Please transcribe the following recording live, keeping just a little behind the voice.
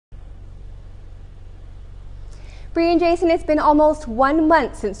Bree and Jason, it's been almost 1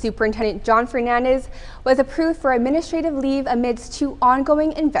 month since Superintendent Jon Fernandez was approved for administrative leave amidst 2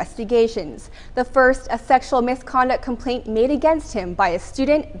 ongoing investigations. The first, a sexual misconduct complaint made against him by a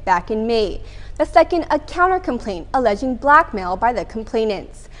student back in May. The second, a counter-complaint alleging blackmail by the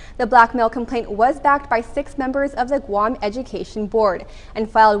complainants. The blackmail complaint was backed by 6 members of the Guam Education Board and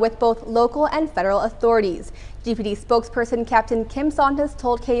filed with both local and federal authorities. GPD spokesperson Captain Kim Santos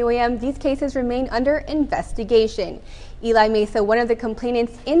told KUAM these cases remain under investigation. Eli Mesa, one of the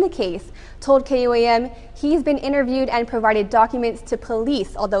complainants in the case, told KUAM he's been interviewed and provided documents to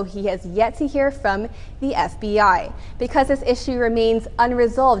police, although he has yet to hear from the FBI. Because this issue remains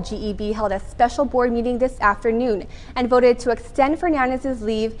unresolved, GEB held a special board meeting this afternoon and voted to extend Fernandez's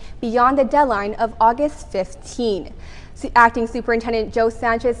leave beyond the deadline of August 15. Acting Superintendent Jon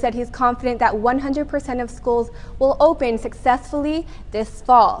Sanchez said he's confident that 100% of schools will open successfully this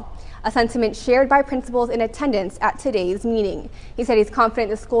fall, a sentiment shared by principals in attendance at today's meeting. He said he's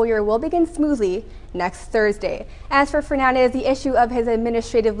confident the school year will begin smoothly next Thursday. As for Fernandez, the issue of his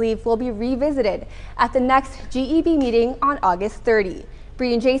administrative leave will be revisited at the next GEB meeting on August 30.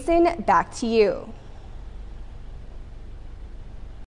 Bree and Jason, back to you.